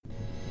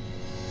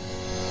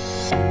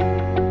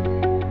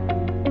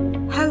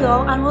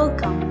Hello and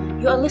welcome.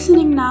 You are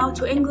listening now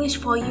to English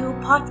for You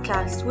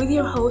podcast with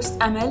your host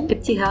Amel,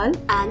 Ibtihal,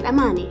 and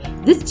Amani.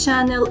 This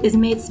channel is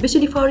made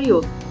specially for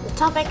you. The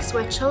topics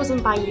were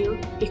chosen by you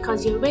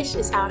because your wish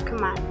is our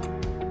command.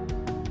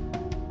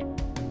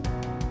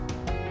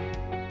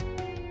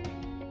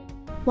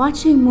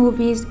 Watching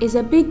movies is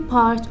a big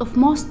part of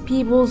most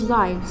people's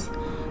lives.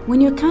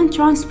 When you can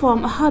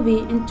transform a hobby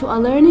into a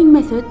learning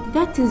method,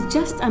 that is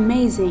just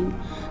amazing.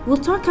 We'll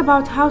talk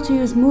about how to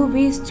use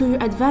movies to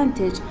your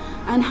advantage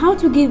and how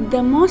to get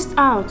the most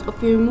out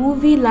of your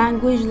movie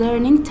language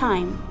learning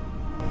time.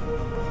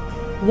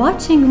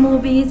 Watching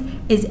movies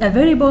is a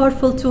very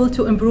powerful tool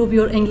to improve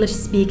your English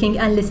speaking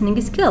and listening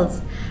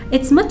skills.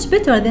 It's much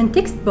better than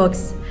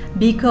textbooks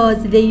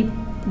because they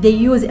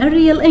use a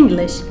real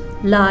English,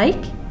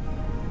 like,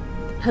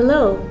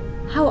 Hello,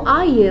 how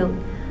are you?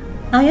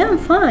 I am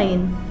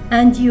fine.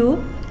 And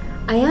you?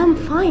 I am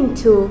fine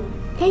too.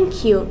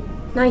 Thank you.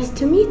 Nice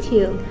to meet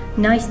you.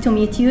 Nice to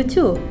meet you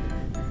too.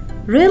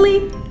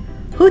 Really?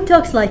 Who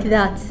talks like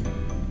that?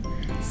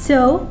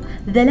 So,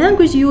 the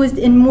language used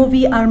in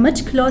movie are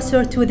much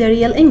closer to the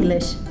real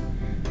English.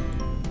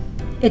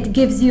 It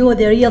gives you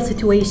the real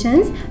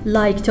situations,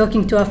 like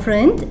talking to a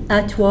friend,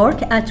 at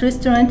work, at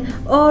restaurant,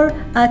 or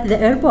at the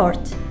airport.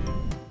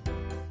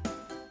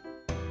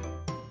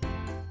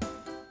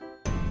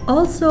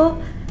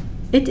 Also,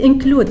 it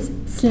includes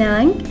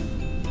slang,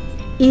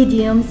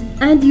 idioms,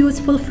 and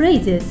useful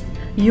phrases.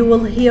 You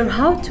will hear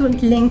how to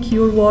link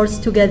your words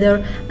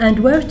together and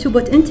where to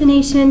put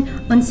intonation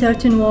on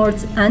certain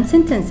words and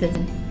sentences.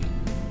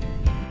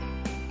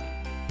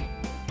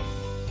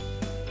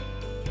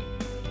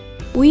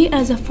 We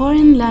as a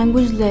foreign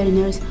language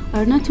learners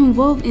are not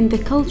involved in the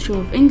culture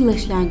of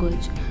English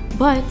language,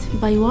 but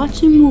by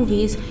watching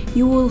movies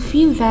you will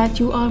feel that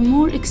you are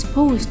more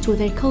exposed to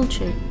their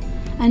culture.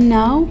 And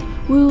now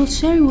we will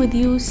share with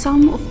you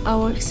some of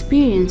our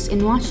experience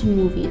in watching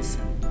movies.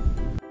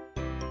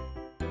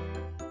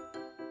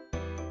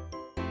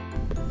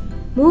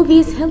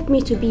 Movies helped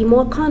me to be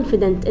more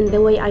confident in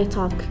the way I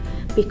talk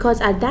because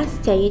at that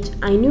stage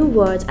I knew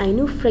words, I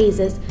knew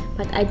phrases,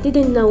 but I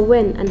didn't know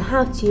when and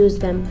how to use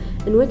them,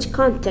 in which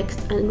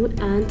context and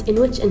in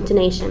which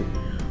intonation.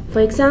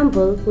 For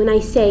example, when I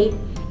say,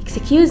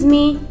 "Excuse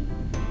me,"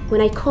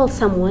 when I call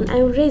someone,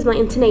 I will raise my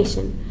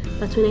intonation.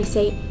 But when I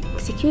say,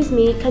 "Excuse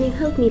me, can you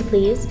help me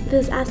please?"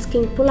 This is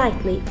asking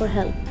politely for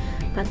help.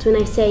 But when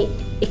I say,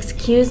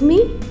 "Excuse me,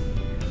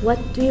 what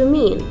do you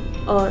mean?"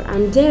 or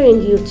 "I'm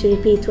daring you to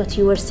repeat what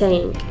you were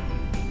saying."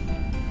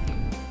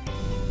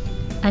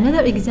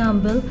 Another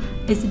example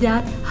is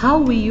that how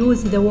we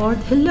use the word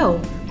hello.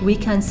 We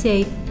can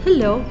say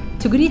hello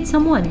to greet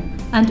someone,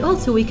 and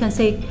also we can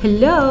say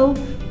hello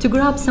to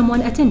grab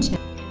someone's attention.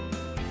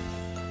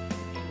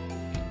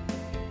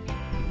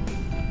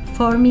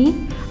 For me,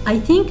 I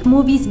think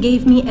movies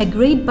gave me a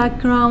great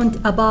background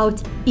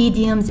about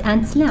idioms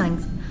and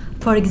slangs.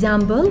 For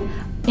example,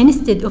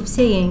 instead of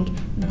saying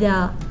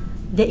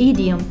the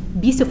idiom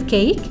piece of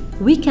cake,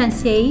 we can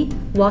say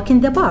walk in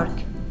the park.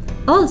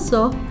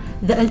 Also,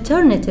 the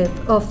alternative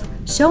of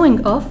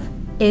showing off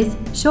is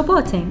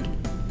showboating.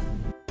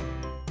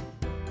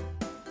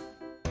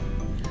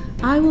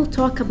 I will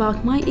talk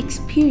about my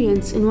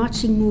experience in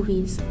watching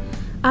movies.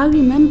 I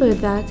remember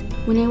that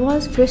when I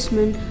was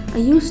freshman, I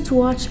used to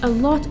watch a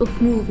lot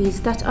of movies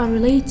that are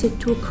related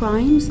to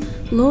crimes,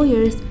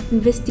 lawyers,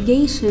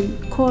 investigation,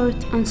 court,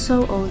 and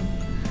so on.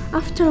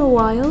 After a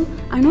while,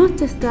 I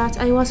noticed that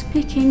I was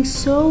picking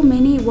so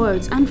many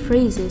words and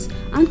phrases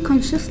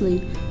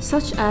unconsciously,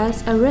 such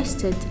as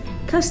arrested,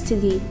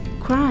 custody,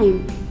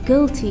 crime,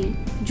 guilty,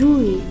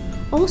 jury.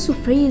 Also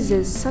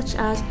phrases such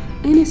as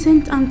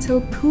innocent until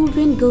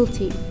proven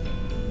guilty,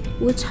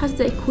 which has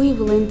the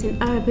equivalent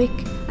in Arabic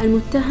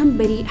المتهم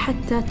بريء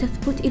حتى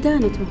تثبت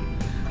إدانته.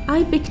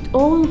 I picked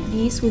all of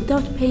these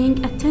without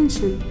paying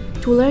attention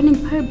to learning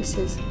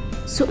purposes.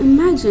 So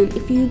imagine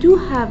if you do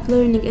have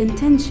learning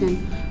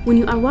intention when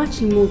you are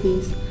watching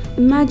movies.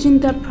 Imagine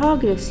the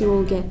progress you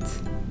will get.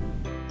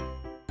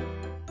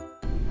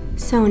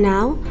 So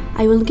now,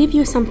 I will give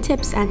you some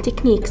tips and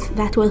techniques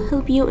that will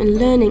help you in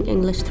learning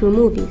English through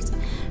movies.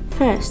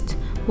 First,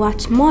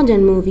 watch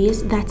modern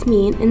movies that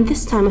mean in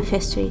this time of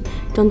history.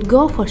 Don't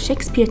go for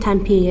Shakespeare time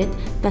period,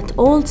 that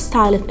old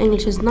style of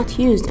English is not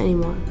used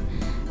anymore.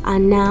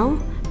 And now,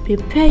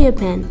 prepare your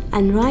pen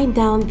and write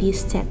down these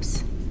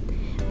steps.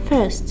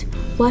 First,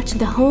 watch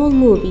the whole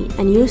movie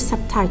and use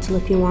subtitle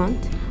if you want,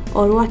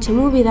 or watch a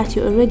movie that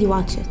you already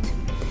watched it.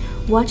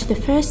 Watch the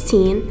first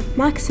scene,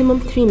 maximum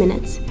 3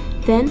 minutes,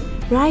 then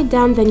write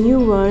down the new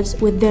words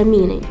with their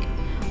meaning.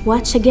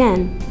 Watch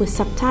again with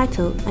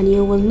subtitle and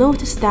you will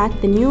notice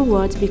that the new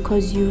words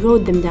because you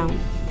wrote them down.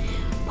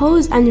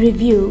 Pause and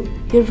review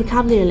your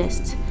vocabulary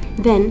list.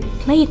 Then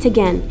play it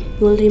again.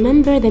 You will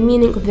remember the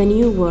meaning of the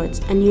new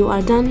words and you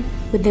are done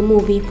with the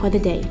movie for the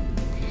day.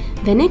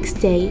 The next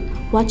day,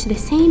 watch the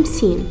same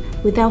scene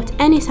without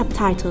any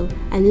subtitle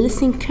and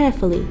listen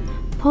carefully.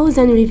 Pause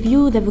and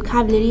review the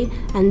vocabulary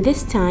and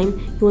this time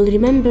you will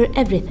remember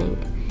everything.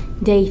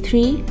 Day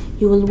 3,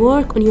 you will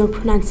work on your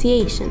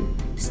pronunciation.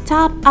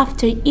 Stop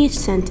after each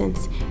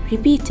sentence.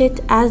 Repeat it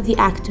as the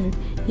actor.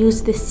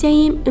 Use the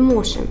same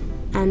emotion.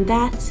 And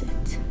that's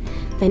it.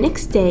 The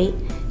next day,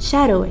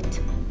 shadow it.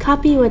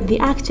 Copy what the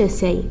actors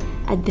say.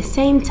 At the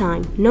same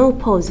time, no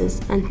pauses,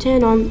 and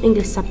turn on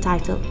English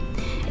subtitle.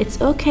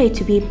 It's okay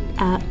to be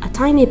a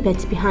tiny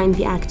bit behind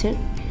the actor.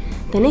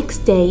 The next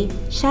day,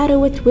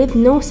 shadow it with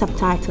no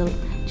subtitle.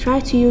 Try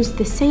to use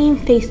the same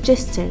face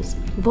gestures,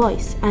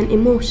 voice, and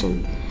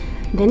emotion.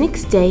 The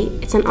next day,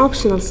 it's an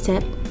optional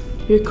step.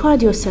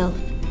 Record yourself.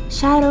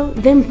 Shadow,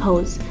 then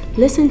pause.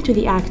 Listen to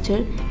the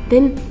actor,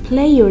 then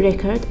play your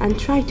record and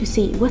try to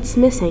see what's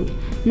missing.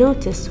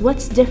 Notice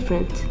what's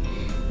different.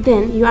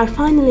 Then you are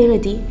finally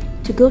ready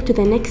to go to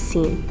the next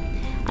scene.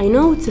 I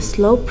know it's a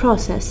slow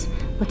process,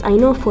 but I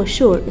know for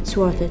sure it's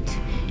worth it.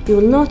 You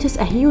will notice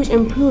a huge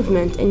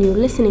improvement in your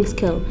listening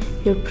skill,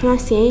 your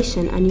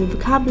pronunciation, and your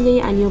vocabulary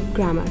and your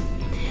grammar.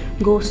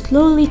 Go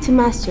slowly to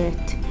master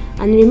it.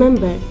 And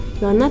remember,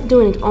 you are not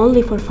doing it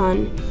only for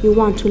fun, you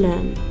want to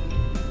learn.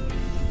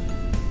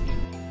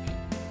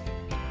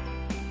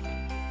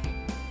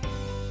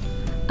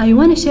 I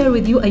want to share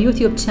with you a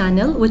YouTube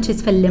channel which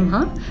is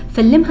Fallimha.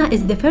 Fallimha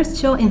is the first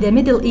show in the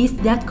Middle East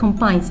that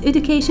combines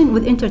education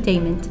with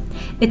entertainment.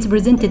 It's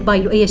presented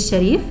by Lu'ay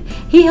Sharif.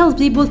 He helps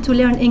people to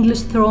learn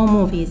English through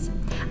movies.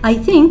 I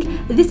think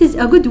this is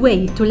a good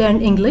way to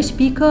learn English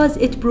because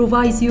it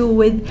provides you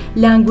with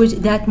language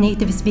that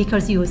native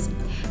speakers use.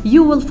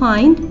 You will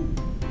find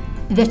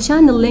the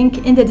channel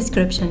link in the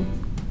description.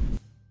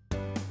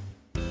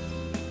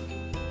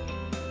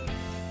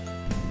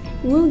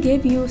 We'll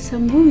give you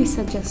some movie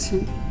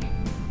suggestions.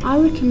 I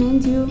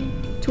recommend you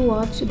to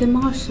watch The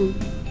Martian,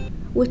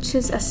 which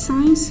is a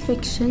science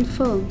fiction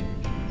film.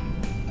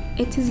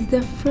 It is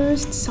the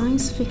first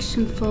science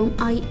fiction film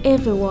I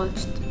ever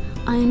watched.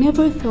 I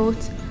never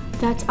thought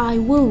that I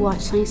will watch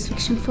science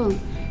fiction film,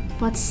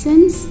 but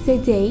since the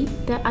day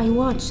that I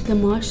watched The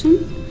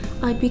Martian,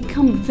 I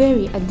become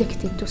very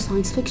addicted to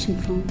science fiction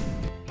film.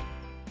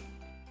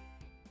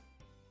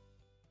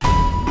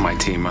 My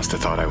team must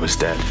have thought I was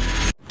dead.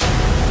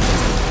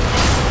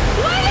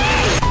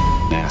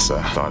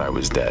 NASA thought I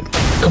was dead.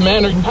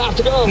 Commander, you have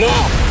to go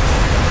now!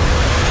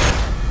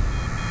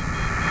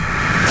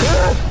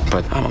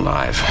 But I'm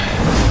alive.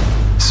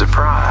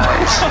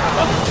 Surprise!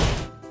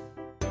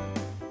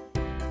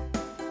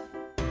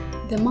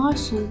 The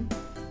Martian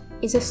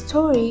is a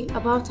story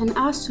about an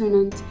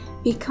astronaut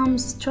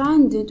becomes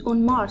stranded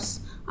on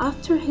Mars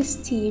after his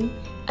team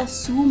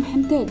assume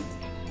him dead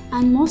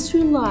and must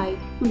rely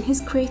on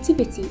his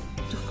creativity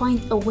to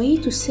find a way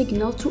to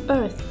signal to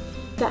Earth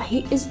that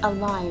he is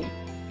alive.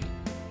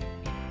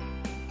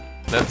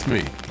 That's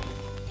me.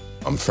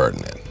 I'm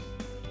Ferdinand.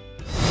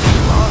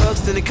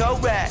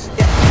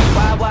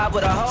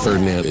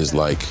 Ferdinand is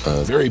like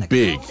very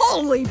big.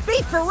 Holy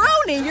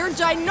beefaroni, you're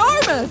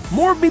ginormous!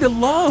 More meat to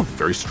love.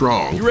 Very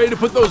strong. You ready to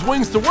put those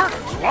wings to work?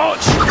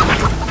 Launch!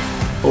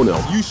 Oh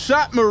no. You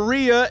shot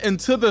Maria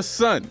into the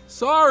sun.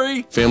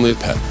 Sorry. Family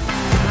pet.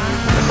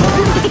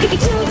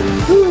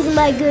 Who's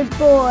my good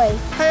boy?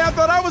 Hey, I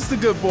thought I was the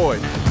good boy.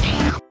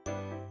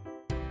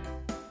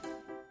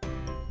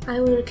 I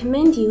will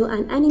recommend you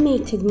an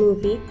animated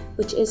movie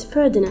which is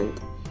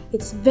Ferdinand.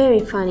 It's very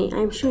funny,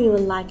 I'm sure you will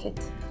like it.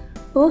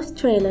 Both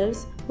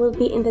trailers will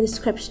be in the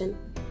description.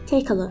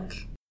 Take a look.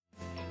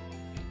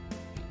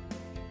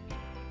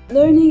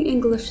 Learning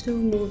English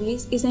through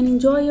movies is an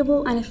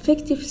enjoyable and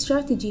effective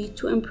strategy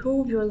to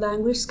improve your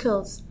language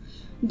skills.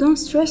 Don't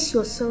stress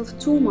yourself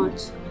too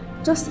much.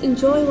 Just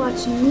enjoy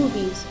watching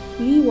movies,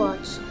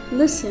 rewatch,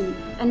 listen,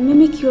 and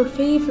mimic your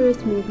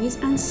favorite movies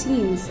and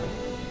scenes.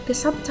 The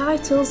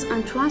subtitles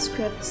and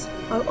transcripts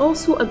are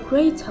also a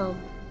great help.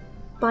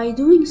 By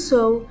doing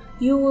so,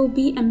 you will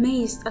be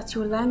amazed at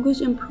your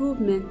language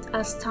improvement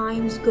as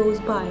time goes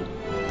by.